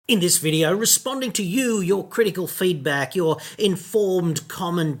In this video, responding to you, your critical feedback, your informed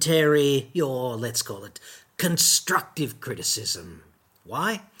commentary, your, let's call it, constructive criticism.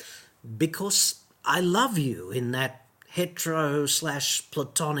 Why? Because I love you in that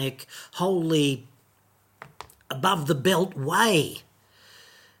hetero/platonic, wholly above the belt way.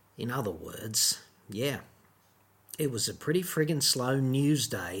 In other words, yeah, it was a pretty friggin' slow news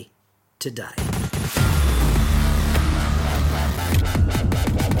day today.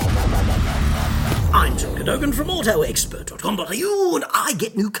 I'm John Cadogan from AutoExpert.com.au and I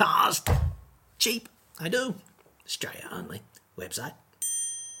get new cars cheap. I do. Australia only. Website.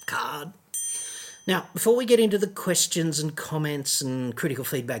 Card. Now, before we get into the questions and comments and critical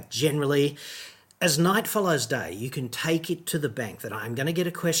feedback generally, as night follows day, you can take it to the bank that I'm going to get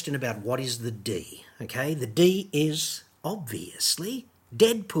a question about what is the D. Okay? The D is obviously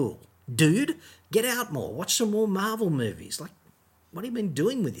Deadpool. Dude, get out more. Watch some more Marvel movies. What have you been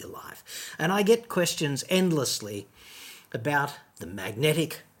doing with your life? And I get questions endlessly about the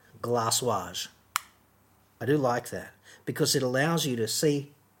magnetic glaçage. I do like that because it allows you to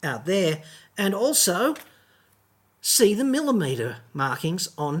see out there and also see the millimetre markings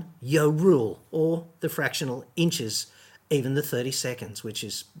on your rule or the fractional inches, even the 30 seconds, which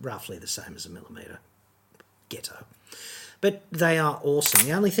is roughly the same as a millimetre. Ghetto. But they are awesome.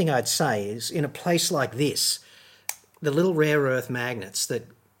 The only thing I'd say is in a place like this, the little rare earth magnets that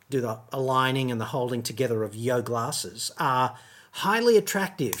do the aligning and the holding together of yo glasses are highly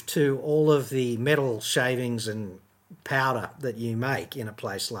attractive to all of the metal shavings and powder that you make in a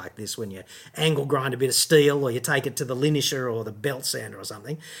place like this when you angle grind a bit of steel or you take it to the linisher or the belt sander or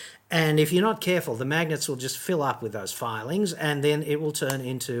something. And if you're not careful, the magnets will just fill up with those filings and then it will turn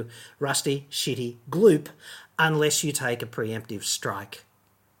into rusty, shitty gloop unless you take a preemptive strike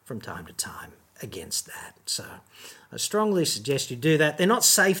from time to time against that. So I strongly suggest you do that. They're not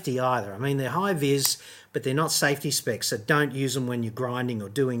safety either. I mean, they're high vis, but they're not safety specs, so don't use them when you're grinding or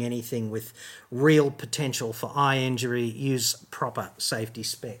doing anything with real potential for eye injury. Use proper safety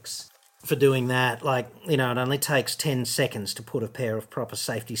specs for doing that. It only takes 10 seconds to put a pair of proper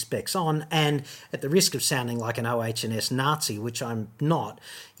safety specs on, and at the risk of sounding like an OH&S Nazi, which I'm not,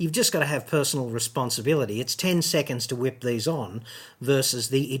 you've just got to have personal responsibility. It's 10 seconds to whip these on versus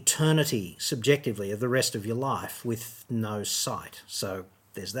the eternity, subjectively, of the rest of your life with no sight. So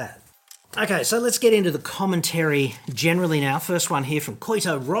there's that. Okay, so let's get into the commentary generally now. First one here from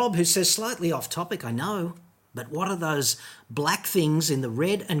Koito Rob, who says, slightly off topic, I know, but what are those black things in the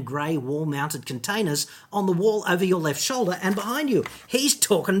red and grey wall-mounted containers on the wall over your left shoulder and behind you? He's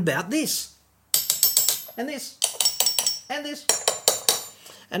talking about this, and this, and this.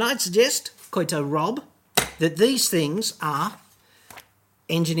 And I'd suggest, Koito Rob, that these things are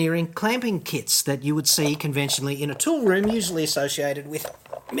engineering clamping kits that you would see conventionally in a tool room, usually associated with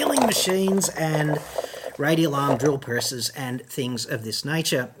milling machines and radial arm drill presses and things of this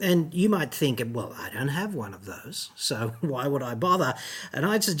nature. And you might think, well, I don't have one of those, so why would I bother? And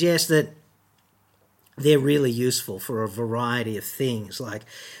I'd suggest that they're really useful for a variety of things. Like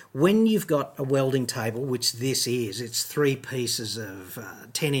when you've got a welding table, which this is, it's 3 pieces of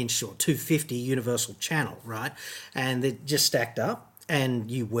 10-inch or 250 universal channel, right? And they're just stacked up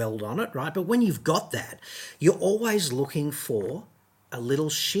and you weld on it, right? But when you've got that, you're always looking for a little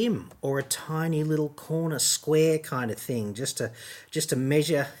shim or a tiny little corner square kind of thing just to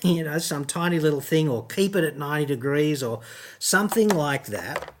measure, some tiny little thing or keep it at 90 degrees or something like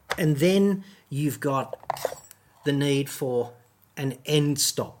that. And then you've got the need for an end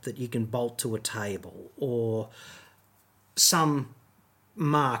stop that you can bolt to a table or some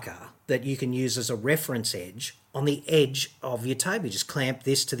marker that you can use as a reference edge on the edge of your table. You just clamp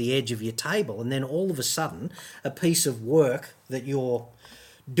this to the edge of your table and then all of a sudden a piece of work that you're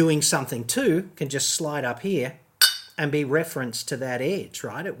doing something to can just slide up here and be referenced to that edge,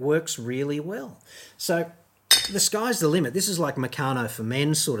 right? It works really well. So the sky's the limit. This is like Meccano for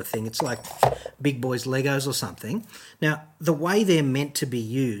men sort of thing. It's like Big Boys Legos or something. Now, the way they're meant to be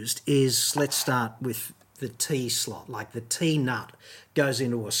used is, let's start with the T slot. Like the T nut goes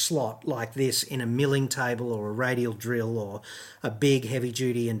into a slot like this in a milling table or a radial drill or a big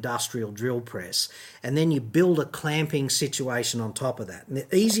heavy-duty industrial drill press. And then you build a clamping situation on top of that. And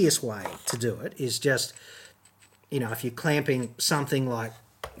the easiest way to do it is just, if you're clamping something like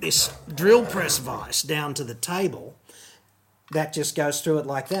this drill press vise down to the table, that just goes through it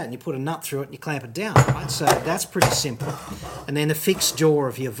like that, and you put a nut through it and you clamp it down, right? So that's pretty simple. And then the fixed jaw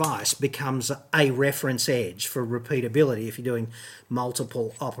of your vise becomes a reference edge for repeatability if you're doing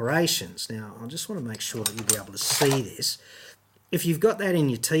multiple operations. Now, I just want to make sure that you'll be able to see this. If you've got that in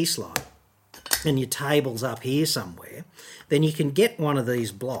your T-slot, and your table's up here somewhere, then you can get one of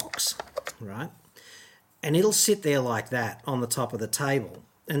these blocks, right? And it'll sit there like that on the top of the table.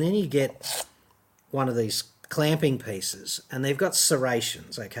 And then you get one of these clamping pieces, and they've got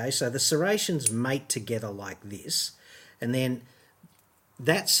serrations, okay? So the serrations mate together like this, and then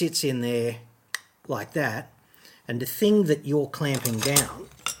that sits in there like that, and the thing that you're clamping down,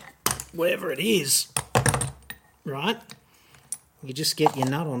 whatever it is, right, you just get your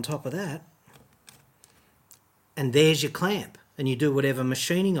nut on top of that, and there's your clamp, and you do whatever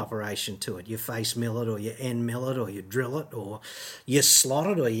machining operation to it. You face mill it, or you end mill it, or you drill it, or you slot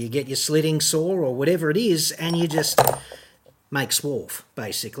it, or you get your slitting saw, or whatever it is, and you just make swarf,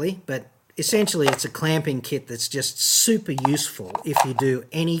 basically. But essentially it's a clamping kit that's just super useful if you do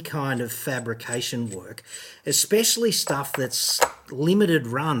any kind of fabrication work, especially stuff that's limited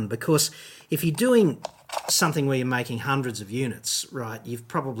run, because if you're doing something where you're making hundreds of units, right, you've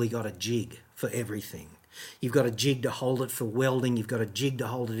probably got a jig for everything. You've got a jig to hold it for welding, you've got a jig to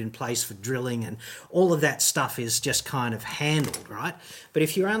hold it in place for drilling, and all of that stuff is just kind of handled, right? But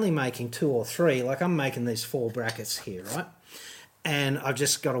if you're only making 2 or 3, like I'm making these 4 brackets here, right? And I've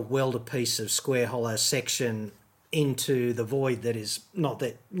just got to weld a piece of square hollow section into the void that is not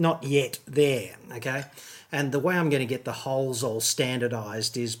yet there, okay? And the way I'm going to get the holes all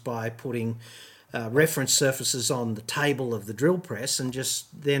standardised is by putting reference surfaces on the table of the drill press, and just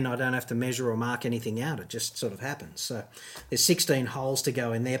then I don't have to measure or mark anything out. It just sort of happens. So there's 16 holes to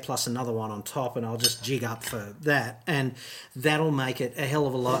go in there plus another one on top, and I'll just jig up for that, and that'll make it a hell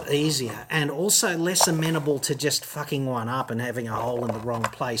of a lot easier and also less amenable to just fucking one up and having a hole in the wrong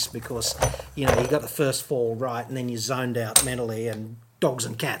place, because you know you got the first fall right and then you're zoned out mentally, and dogs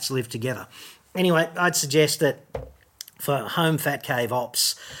and cats live together. Anyway, I'd suggest that for home fat cave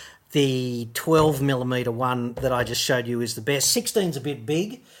ops, the 12mm one that I just showed you is the best. 16's a bit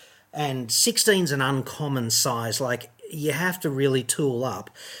big, and 16's an uncommon size. Like, you have to really tool up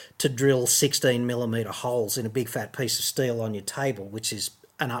to drill 16mm holes in a big fat piece of steel on your table, which is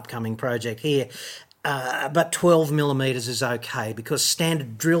an upcoming project here. But 12mm is okay, because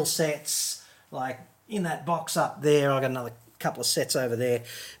standard drill sets, like in that box up there, I've got another couple of sets over there,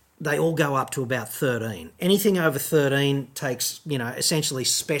 they all go up to about 13. Anything over 13 takes, you know, essentially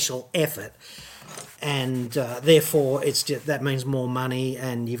special effort, and therefore it's just, that means more money,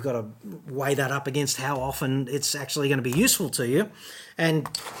 and you've got to weigh that up against how often it's actually going to be useful to you. And,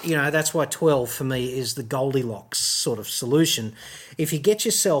 you know, that's why 12 for me is the Goldilocks sort of solution. If you get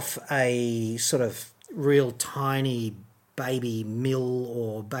yourself a sort of real tiny baby mill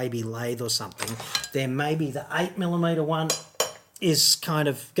or baby lathe or something, then maybe the 8mm one is kind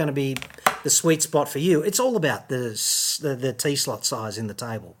of going to be the sweet spot for you. It's all about the T-slot size in the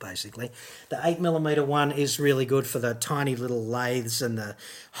table, basically. The 8mm one is really good for the tiny little lathes and the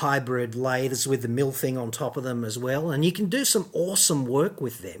hybrid lathes with the mill thing on top of them as well. And you can do some awesome work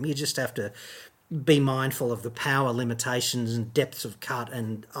with them. You just have to be mindful of the power limitations and depths of cut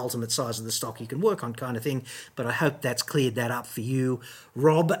and ultimate size of the stock you can work on, kind of thing. But I hope that's cleared that up for you,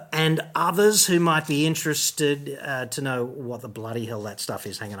 Rob, and others who might be interested to know what the bloody hell that stuff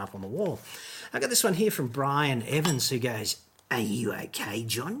is hanging up on the wall. I got this one here from Brian Evans, who goes, "Are you okay,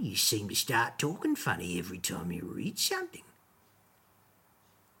 John? You seem to start talking funny every time you read something."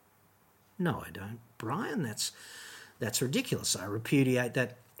 No, I don't. Brian, that's ridiculous. I repudiate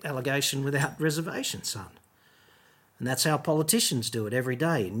that allegation without reservation, son. And that's how politicians do it every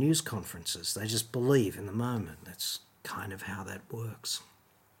day in news conferences. They just believe in the moment. That's kind of how that works.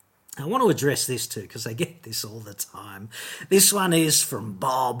 I want to address this too, because they get this all the time. This one is from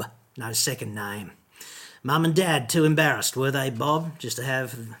Bob, no second name. Mum and Dad too embarrassed, were they, Bob, just to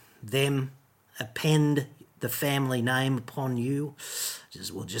have them append the family name upon you?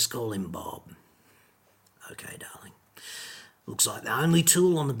 We'll just call him Bob. Okay, darling. Looks like the only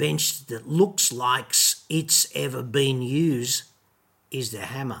tool on the bench that looks like it's ever been used is the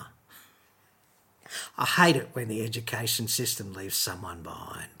hammer. I hate it when the education system leaves someone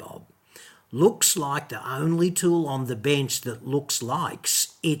behind, Bob. Looks like the only tool on the bench that looks like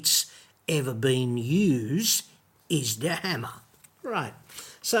it's ever been used is the hammer. Right.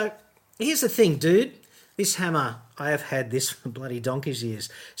 So here's the thing, dude. This hammer, I have had this for bloody donkey's years,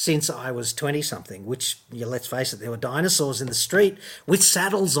 since I was 20-something, which, yeah, let's face it, there were dinosaurs in the street with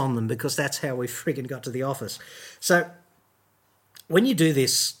saddles on them, because that's how we friggin' got to the office. So when you do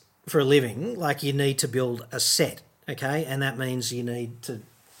this for a living, like, you need to build a set, okay? And that means you need to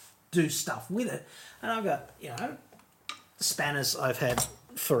do stuff with it. And I've got, you know, spanners I've had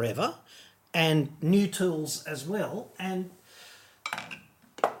forever, and new tools as well, and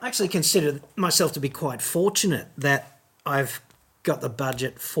I actually consider myself to be quite fortunate that I've got the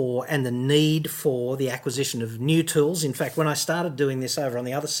budget for and the need for the acquisition of new tools. In fact, when I started doing this over on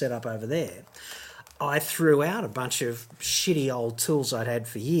the other setup over there, I threw out a bunch of shitty old tools I'd had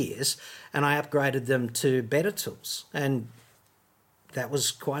for years and I upgraded them to better tools. And that was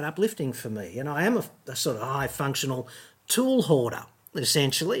quite uplifting for me. And I am a sort of high functional tool hoarder,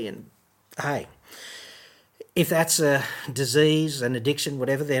 essentially. And hey, if that's a disease, an addiction,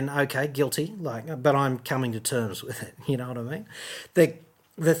 whatever, then okay, guilty. But I'm coming to terms with it. You know what I mean?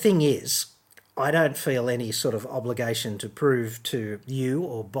 The thing is, I don't feel any sort of obligation to prove to you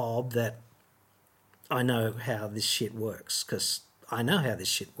or Bob that I know how this shit works, because I know how this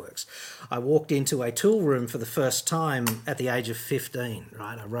shit works. I walked into a tool room for the first time at the age of 15,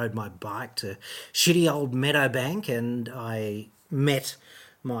 right? I rode my bike to shitty old Meadowbank and I met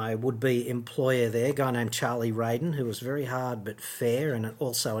my would-be employer there, a guy named Charlie Radin, who was very hard but fair and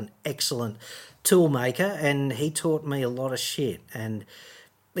also an excellent tool maker, and he taught me a lot of shit. And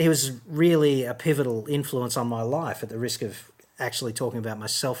he was really a pivotal influence on my life, at the risk of actually talking about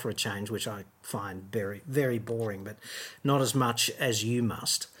myself for a change, which I find very, very boring, but not as much as you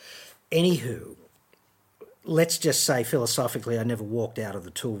must. Anywho, let's just say philosophically I never walked out of the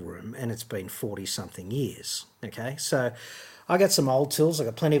tool room, and it's been 40-something years, okay? So I got some old tools. I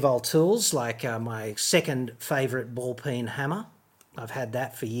got plenty of old tools, like my second favourite ball peen hammer. I've had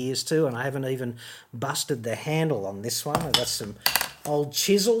that for years too, and I haven't even busted the handle on this one. I've got some old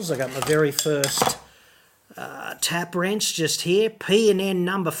chisels. I got my very first tap wrench just here, P&N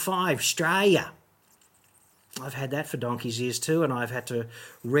number 5, Australia. I've had that for donkey's years too, and I've had to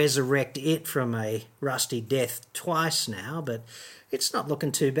resurrect it from a rusty death twice now, but it's not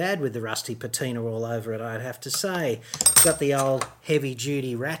looking too bad with the rusty patina all over it, I'd have to say. Got the old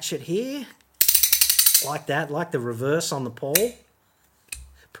heavy-duty ratchet here, like that, like the reverse on the pawl.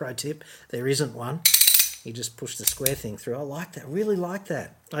 Pro tip, there isn't one. You just push the square thing through. I like that, really like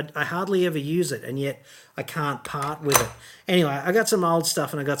that. I hardly ever use it, and yet I can't part with it. Anyway, I got some old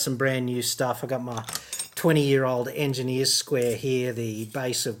stuff and I got some brand new stuff. I got my 20-year-old engineer's square here, the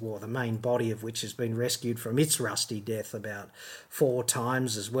base of, well, the main body of which has been rescued from its rusty death about 4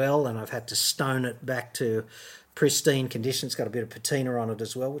 times as well, and I've had to stone it back to pristine condition. It's got a bit of patina on it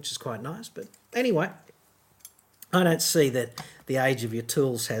as well, which is quite nice. But anyway, I don't see that the age of your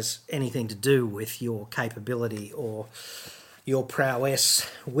tools has anything to do with your capability or your prowess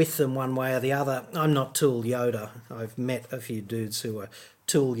with them one way or the other. I'm not Tool Yoda. I've met a few dudes who are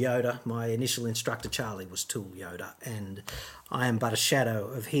Tool Yoda. My initial instructor, Charlie, was Tool Yoda, and I am but a shadow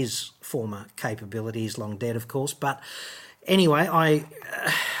of his former capabilities, long dead, of course. But anyway, I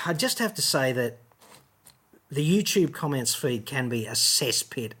just have to say that the YouTube comments feed can be a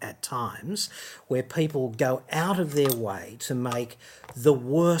cesspit at times, where people go out of their way to make the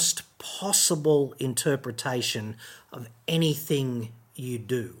worst possible interpretation of anything you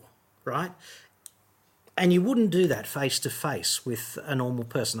do, right? And you wouldn't do that face to face with a normal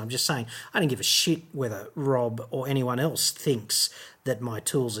person. I'm just saying, I don't give a shit whether Rob or anyone else thinks that my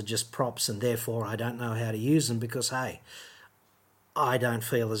tools are just props and therefore I don't know how to use them, because, hey, I don't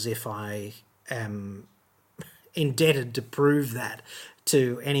feel as if I am indebted to prove that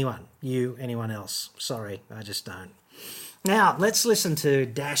to anyone, you, anyone else. Sorry, I just don't. Now, let's listen to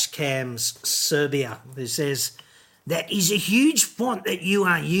Dashcam's Serbia, who says, "That is a huge font that you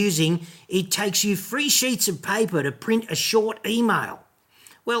are using. It takes you 3 sheets of paper to print a short email."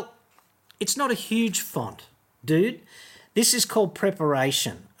 Well, it's not a huge font, dude. This is called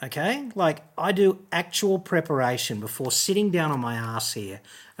preparation, okay? Like, I do actual preparation before sitting down on my ass here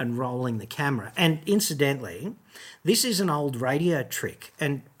and rolling the camera. And incidentally, this is an old radio trick.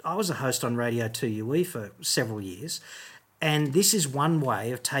 And I was a host on Radio 2UE for several years. And this is one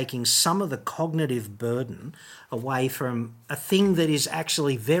way of taking some of the cognitive burden away from a thing that is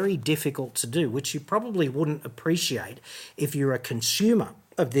actually very difficult to do, which you probably wouldn't appreciate if you're a consumer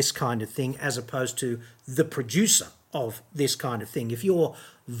of this kind of thing as opposed to the producer of this kind of thing. If you're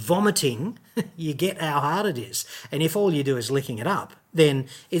vomiting, you get how hard it is. And if all you do is licking it up, then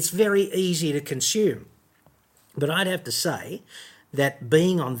it's very easy to consume. But I'd have to say that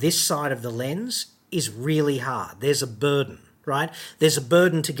being on this side of the lens is really hard. There's a burden, right? There's a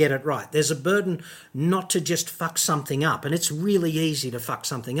burden to get it right. There's a burden not to just fuck something up, and it's really easy to fuck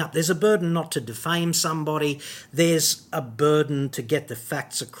something up. There's a burden not to defame somebody. There's a burden to get the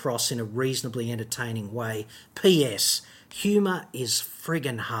facts across in a reasonably entertaining way. P.S. Humour is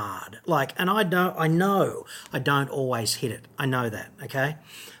friggin' hard. And I know I don't always hit it. I know that, okay?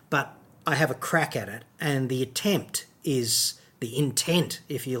 But I have a crack at it, and the intent,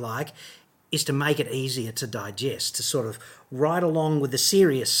 if you like, is to make it easier to digest, to sort of ride along with the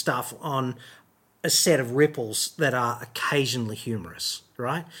serious stuff on a set of ripples that are occasionally humorous,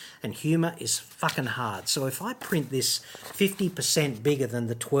 right? And humour is fucking hard. So if I print this 50% bigger than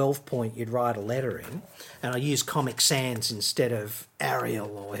the 12 point you'd write a letter in, and I use Comic Sans instead of Arial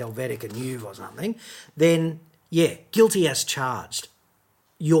or Helvetica Neue or something, then, yeah, guilty as charged.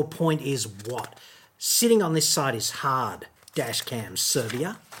 Your point is what? Sitting on this side is hard, Dashcam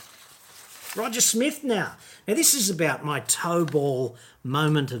Serbia. Roger Smith now. Now this is about my toe ball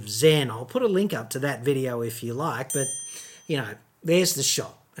moment of zen. I'll put a link up to that video if you like, but, you know, there's the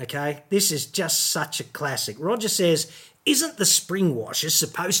shot, okay? This is just such a classic. Roger says, isn't the spring washer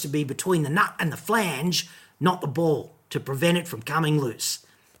supposed to be between the nut and the flange, not the ball, to prevent it from coming loose?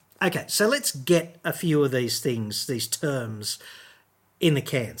 Okay, so let's get a few of these things, these terms, in the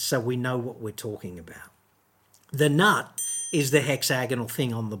can so we know what we're talking about. The nut is the hexagonal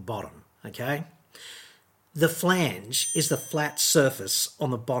thing on the bottom, okay? The flange is the flat surface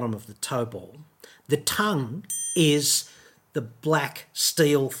on the bottom of the toe ball. The tongue is the black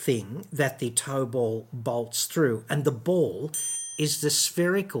steel thing that the toe ball bolts through, and the ball is the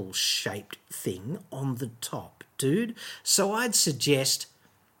spherical shaped thing on the top, dude. So I'd suggest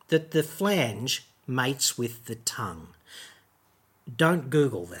that the flange mates with the tongue. Don't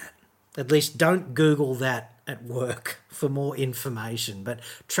Google that. At least don't Google that at work for more information. But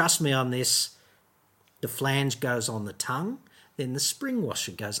trust me on this, the flange goes on the tongue, then the spring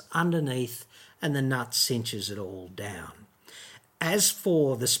washer goes underneath and the nut cinches it all down. As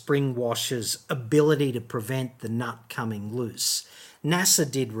for the spring washer's ability to prevent the nut coming loose, NASA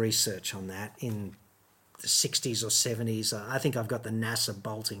did research on that in the 60s or 70s. I think I've got the NASA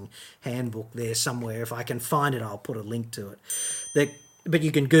bolting handbook there somewhere. If I can find it, I'll put a link to it. But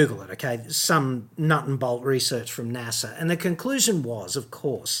you can Google it, okay? Some nut and bolt research from NASA. And the conclusion was, of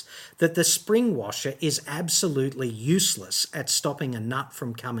course, that the spring washer is absolutely useless at stopping a nut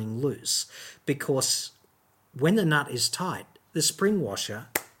from coming loose, because when the nut is tight, the spring washer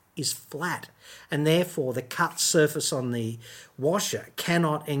is flat, and therefore the cut surface on the washer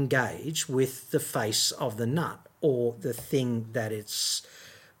cannot engage with the face of the nut or the thing that it's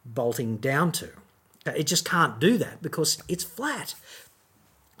bolting down to. It just can't do that because it's flat.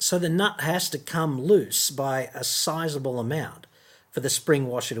 So the nut has to come loose by a sizable amount for the spring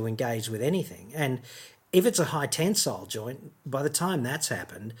washer to engage with anything. And if it's a high tensile joint, by the time that's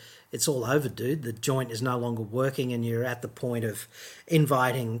happened, it's all over, dude. The joint is no longer working and you're at the point of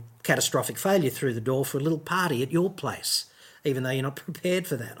inviting catastrophic failure through the door for a little party at your place, even though you're not prepared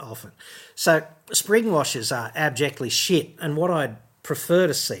for that often. So spring washers are abjectly shit. And what I'd prefer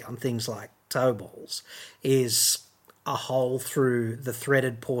to see on things like toe balls is a hole through the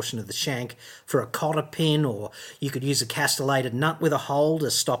threaded portion of the shank for a cotter pin, or you could use a castellated nut with a hole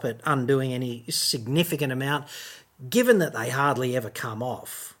to stop it undoing any significant amount. Given that they hardly ever come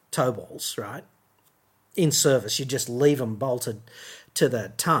off, toe balls, right, in service, you just leave them bolted to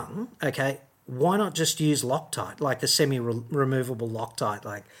the tongue, okay, why not just use Loctite, like the semi-removable Loctite?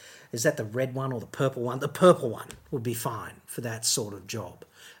 Like, is that the red one or the purple one? The purple one would be fine for that sort of job,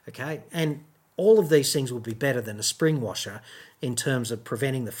 okay? And all of these things would be better than a spring washer in terms of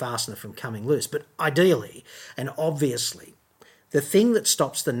preventing the fastener from coming loose. But ideally, and obviously, the thing that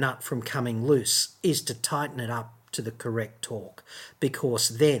stops the nut from coming loose is to tighten it up to the correct torque,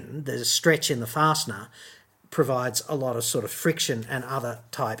 because then the stretch in the fastener provides a lot of sort of friction and other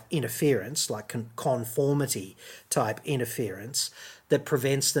type interference, like conformity type interference, that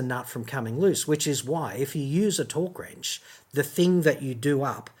prevents the nut from coming loose, which is why if you use a torque wrench, the thing that you do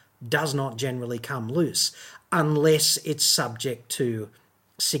up does not generally come loose unless it's subject to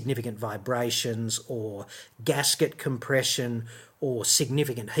significant vibrations or gasket compression or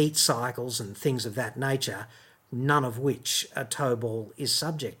significant heat cycles and things of that nature, none of which a toe ball is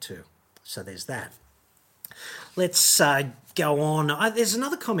subject to. So there's that. Let's go on. There's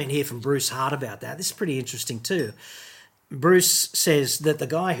another comment here from Bruce Hart about that. This is pretty interesting too. Bruce says that the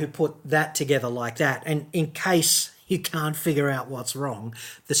guy who put that together like that, and in case you can't figure out what's wrong,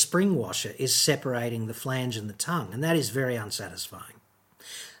 the spring washer is separating the flange and the tongue, and that is very unsatisfying.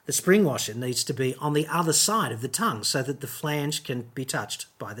 The spring washer needs to be on the other side of the tongue so that the flange can be touched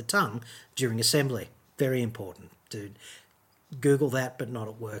by the tongue during assembly. Very important, dude. Google that, but not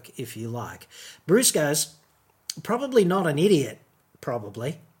at work if you like. Bruce goes, probably not an idiot,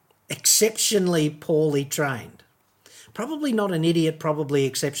 probably. Exceptionally poorly trained. Probably not an idiot, probably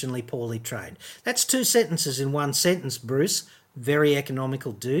exceptionally poorly trained. That's two sentences in one sentence, Bruce. Very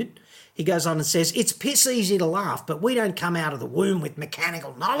economical dude. He goes on and says, it's piss easy to laugh, but we don't come out of the womb with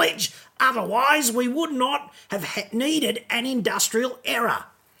mechanical knowledge. Otherwise, we would not have needed an industrial error.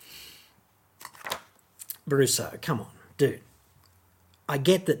 Brusso, come on, dude. I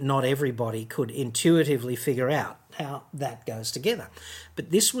get that not everybody could intuitively figure out how that goes together.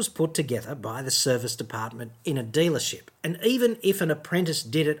 But this was put together by the service department in a dealership. And even if an apprentice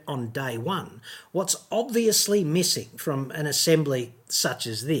did it on day one, what's obviously missing from an assembly such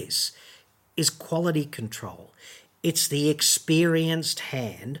as this is quality control. It's the experienced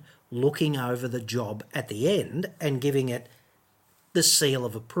hand looking over the job at the end and giving it the seal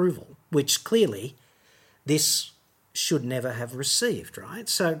of approval, which clearly this should never have received, right?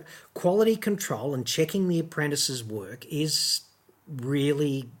 So quality control and checking the apprentice's work is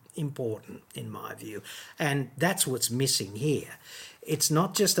really important in my view, and that's what's missing here. It's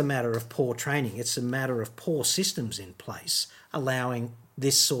not just a matter of poor training, it's a matter of poor systems in place allowing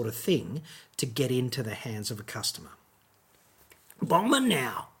this sort of thing to get into the hands of a customer. Bomber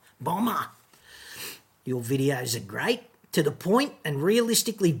now. Bomber. Your videos are great, to the point and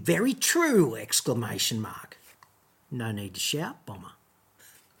realistically very true, exclamation mark. No need to shout, Bomber.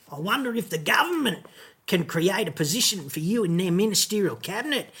 I wonder if the government can create a position for you in their ministerial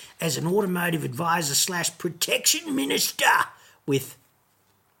cabinet as an automotive advisor / protection minister with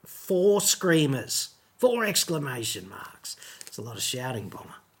 4 screamers, 4 exclamation marks. It's a lot of shouting,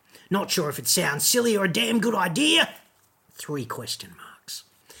 Bomber. Not sure if it sounds silly or a damn good idea. 3 question marks.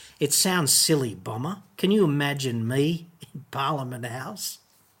 It sounds silly, Bomber. Can you imagine me in Parliament House?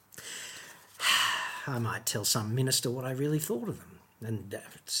 I might tell some minister what I really thought of them. And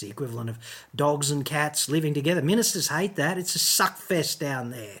it's the equivalent of dogs and cats living together. Ministers hate that. It's a suck fest down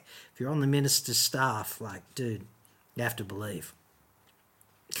there. If you're on the minister's staff, like, dude, you have to believe.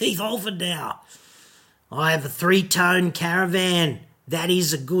 Keith Alford now. I have a 3-tone caravan. That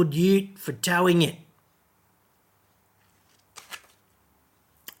is a good ute for towing it.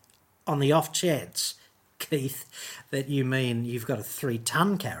 On the off chance, Keith, that you mean you've got a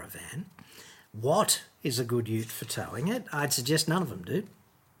 3-ton caravan, what is a good ute for towing it? I'd suggest none of them do.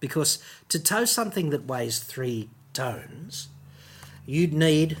 Because to tow something that weighs 3 tons, you'd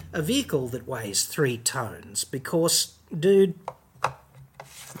need a vehicle that weighs 3 tons. Because, dude,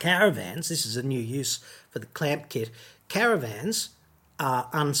 caravans, this is a new use for the clamp kit, caravans are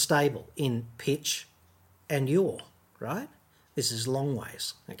unstable in pitch and yaw, right? This is long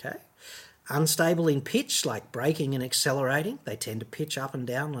ways, okay? Unstable in pitch, like braking and accelerating. They tend to pitch up and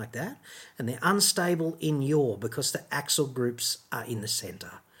down like that. And they're unstable in yaw because the axle groups are in the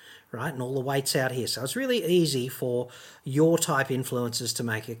centre, right? And all the weight's out here. So it's really easy for yaw-type influences to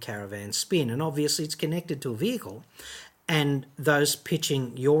make a caravan spin. And obviously it's connected to a vehicle. And those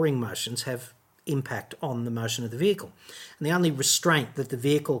pitching, yawing motions have impact on the motion of the vehicle. And the only restraint that the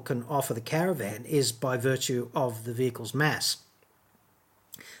vehicle can offer the caravan is by virtue of the vehicle's mass.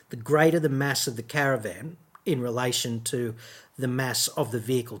 The greater the mass of the caravan in relation to the mass of the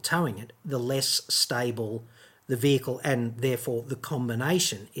vehicle towing it, the less stable the vehicle and therefore the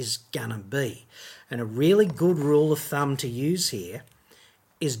combination is gonna be. And a really good rule of thumb to use here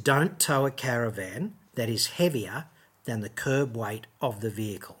is don't tow a caravan that is heavier than the curb weight of the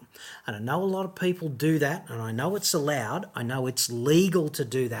vehicle. And I know a lot of people do that, and I know it's allowed, I know it's legal to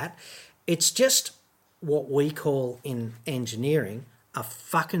do that. It's just what we call in engineering a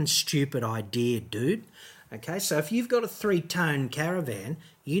fucking stupid idea, dude. Okay, so if you've got a 3-tone caravan,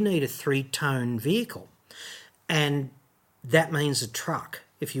 you need a 3-tone vehicle. And that means a truck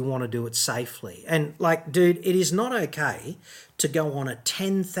if you want to do it safely. And like, dude, it is not okay to go on a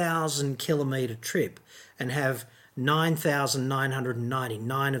 10,000 kilometre trip and have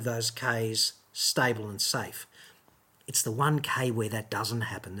 9,999 of those Ks stable and safe. It's the 1K where that doesn't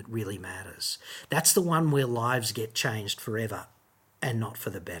happen that really matters. That's the one where lives get changed forever and not for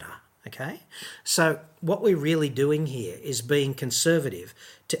the better, okay? So what we're really doing here is being conservative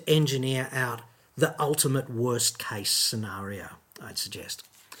to engineer out the ultimate worst case scenario, I'd suggest.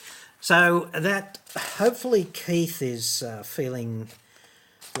 So that, hopefully Keith is feeling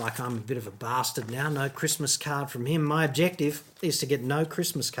like I'm a bit of a bastard now. No Christmas card from him. My objective is to get no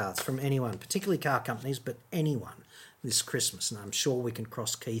Christmas cards from anyone, particularly car companies, but anyone this Christmas, and I'm sure we can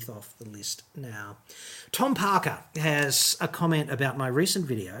cross Keith off the list now. Tom Parker has a comment about my recent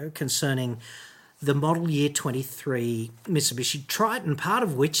video concerning the model year 23 Mitsubishi Triton, part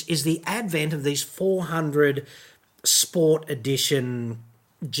of which is the advent of these 400 Sport Edition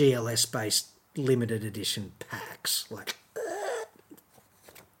GLS-based limited edition packs.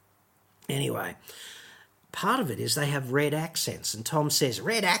 Anyway, part of it is they have red accents. And Tom says,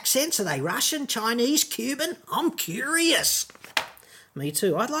 red accents? Are they Russian, Chinese, Cuban? I'm curious. Me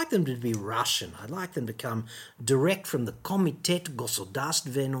too. I'd like them to be Russian. I'd like them to come direct from the Komitet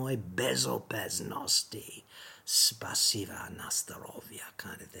Gosdarstvenoi Bezopasnosti. Spasiva Nastarovia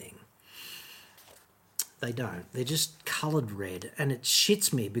kind of thing. They don't. They're just coloured red, and it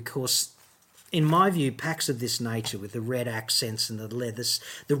shits me because, in my view, packs of this nature with the red accents and the leathers,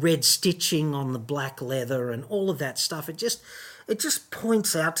 the red stitching on the black leather and all of that stuff, it just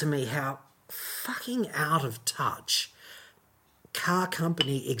points out to me how fucking out of touch car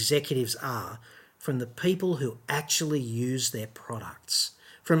company executives are from the people who actually use their products,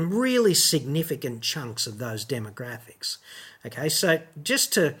 from really significant chunks of those demographics. Okay, so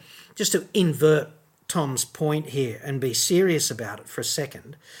just to invert Tom's point here and be serious about it for a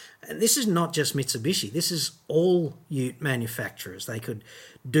second, and this is not just Mitsubishi, this is all ute manufacturers. They could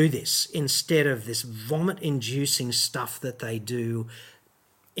do this instead of this vomit-inducing stuff that they do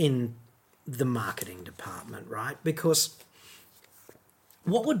in the marketing department, right? Because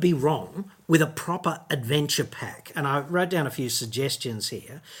what would be wrong with a proper adventure pack? And I wrote down a few suggestions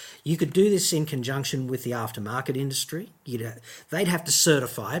here. You could do this in conjunction with the aftermarket industry. They'd have to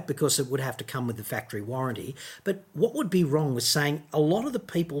certify it because it would have to come with the factory warranty. But what would be wrong with saying a lot of the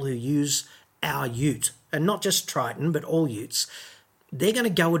people who use our ute, and not just Triton, but all utes, they're going to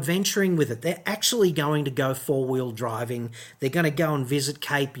go adventuring with it. They're actually going to go four-wheel driving. They're going to go and visit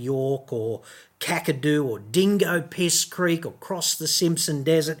Cape York or Kakadu or Dingo Piss Creek or cross the Simpson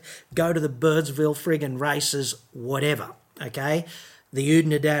Desert, go to the Birdsville friggin' races, whatever, okay? The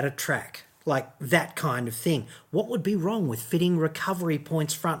Oodnadatta track, like that kind of thing. What would be wrong with fitting recovery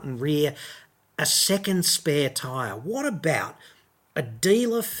points front and rear, a second spare tyre? What about a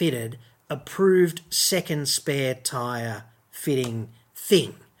dealer-fitted, approved second spare tyre fitting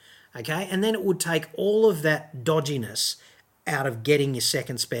thing, okay? And then it would take all of that dodginess out of getting your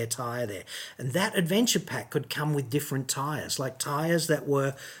second spare tyre there. And that adventure pack could come with different tyres, like tyres that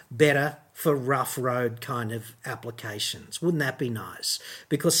were better for rough road kind of applications. Wouldn't that be nice?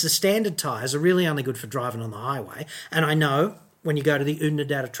 Because the standard tyres are really only good for driving on the highway. And I know when you go to the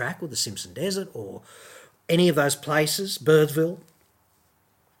Oodnadatta track or the Simpson Desert or any of those places, Birdsville,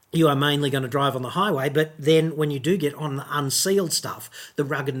 you are mainly going to drive on the highway, but then when you do get on the unsealed stuff, the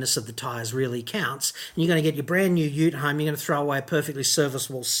ruggedness of the tyres really counts. And you're going to get your brand new ute home, you're going to throw away a perfectly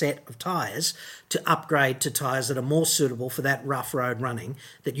serviceable set of tyres to upgrade to tyres that are more suitable for that rough road running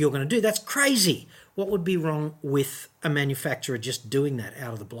that you're going to do. That's crazy. What would be wrong with a manufacturer just doing that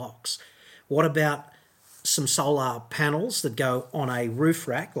out of the blocks? What about some solar panels that go on a roof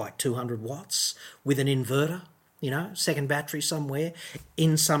rack, like 200 watts, with an inverter? You know, second battery somewhere,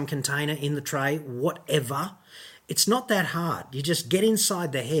 in some container, in the tray, whatever. It's not that hard. You just get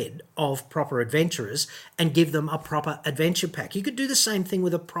inside the head of proper adventurers and give them a proper adventure pack. You could do the same thing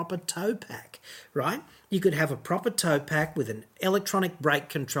with a proper tow pack, right? You could have a proper tow pack with an electronic brake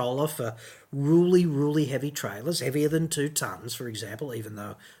controller for really heavy trailers, heavier than 2 tons, for example, even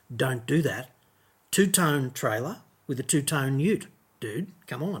though don't do that. 2-tone trailer with a 2-tone ute. Dude,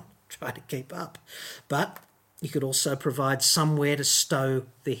 come on, try to keep up. But you could also provide somewhere to stow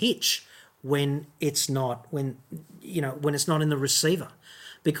the hitch when it's not in the receiver,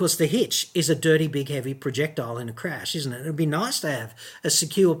 because the hitch is a dirty, big, heavy projectile in a crash, isn't it? It'd be nice to have a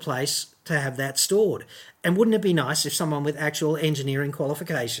secure place to have that stored. And wouldn't it be nice if someone with actual engineering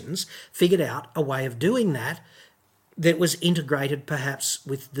qualifications figured out a way of doing that was integrated perhaps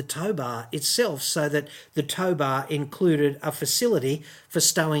with the tow bar itself, so that the tow bar included a facility for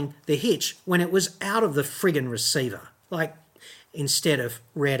stowing the hitch when it was out of the friggin' receiver, like instead of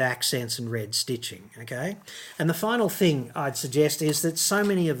red accents and red stitching, okay? And the final thing I'd suggest is that so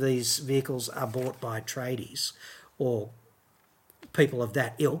many of these vehicles are bought by tradies or people of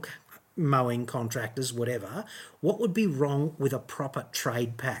that ilk, mowing contractors, whatever. What would be wrong with a proper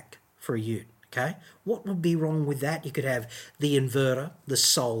trade pack for a ute? Okay, what would be wrong with that? You could have the inverter, the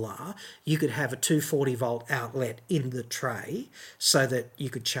solar, you could have a 240 volt outlet in the tray so that you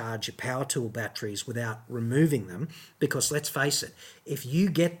could charge your power tool batteries without removing them, because let's face it, if you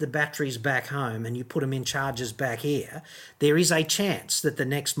get the batteries back home and you put them in chargers back here, there is a chance that the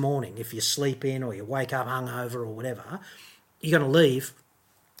next morning, if you sleep in or you wake up hungover or whatever, you're going to leave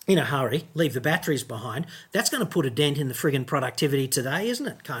in a hurry, leave the batteries behind. That's going to put a dent in the friggin' productivity today, isn't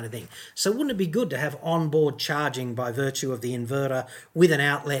it, kind of thing? So wouldn't it be good to have onboard charging by virtue of the inverter with an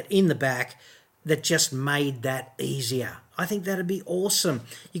outlet in the back that just made that easier? I think that'd be awesome.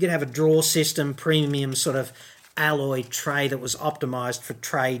 You could have a draw system, premium sort of alloy tray that was optimized for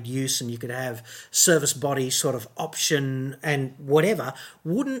trade use, and you could have service body sort of option and whatever.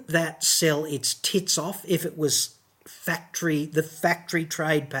 Wouldn't that sell its tits off if it was the factory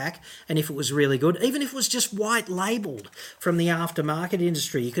trade pack, and if it was really good, even if it was just white labelled from the aftermarket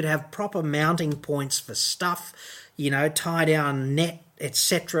industry? You could have proper mounting points for stuff, tie down net,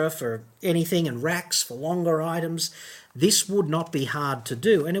 etc., for anything, and racks for longer items. This would not be hard to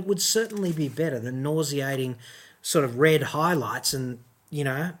do, and it would certainly be better than nauseating sort of red highlights and, you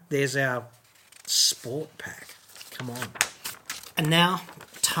know, there's our sport pack. Come on. And now,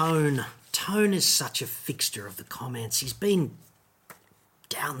 Tone. Tone is such a fixture of the comments. He's been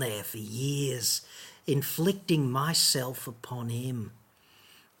down there for years, inflicting myself upon him.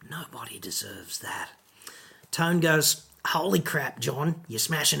 Nobody deserves that. Tone goes, holy crap, John, you're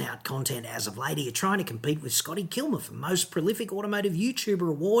smashing out content as of late. You're trying to compete with Scotty Kilmer for most prolific automotive YouTuber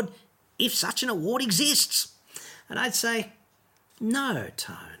award, if such an award exists. And I'd say, no,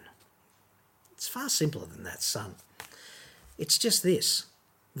 Tone. It's far simpler than that, son. It's just this.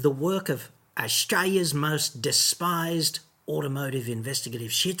 The work of Australia's most despised automotive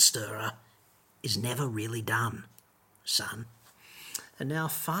investigative shit stirrer is never really done, son. And now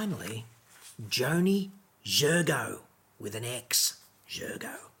finally, Joni Zhergo with an X.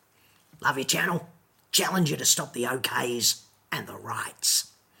 Zhergo. Love your channel. Challenge you to stop the okays and the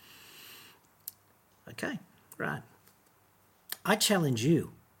rights. Okay, right. I challenge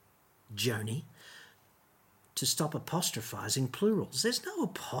you, Joni, to stop apostrophising plurals. There's no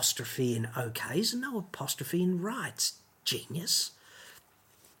apostrophe in okays and no apostrophe in rights, genius.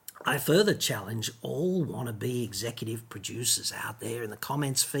 I further challenge all wannabe executive producers out there in the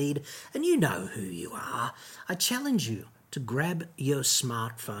comments feed, and you know who you are. I challenge you to grab your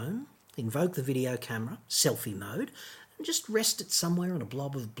smartphone, invoke the video camera, selfie mode, and just rest it somewhere on a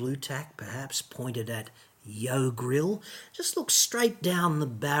blob of blue tack, perhaps pointed at Yo Grill. Just look straight down the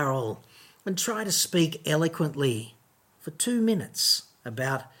barrel and try to speak eloquently for 2 minutes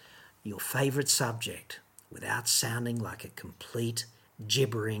about your favourite subject without sounding like a complete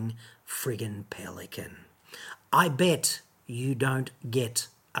gibbering friggin' pelican. I bet you don't get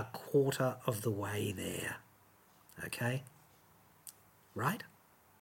a quarter of the way there. Okay? Right?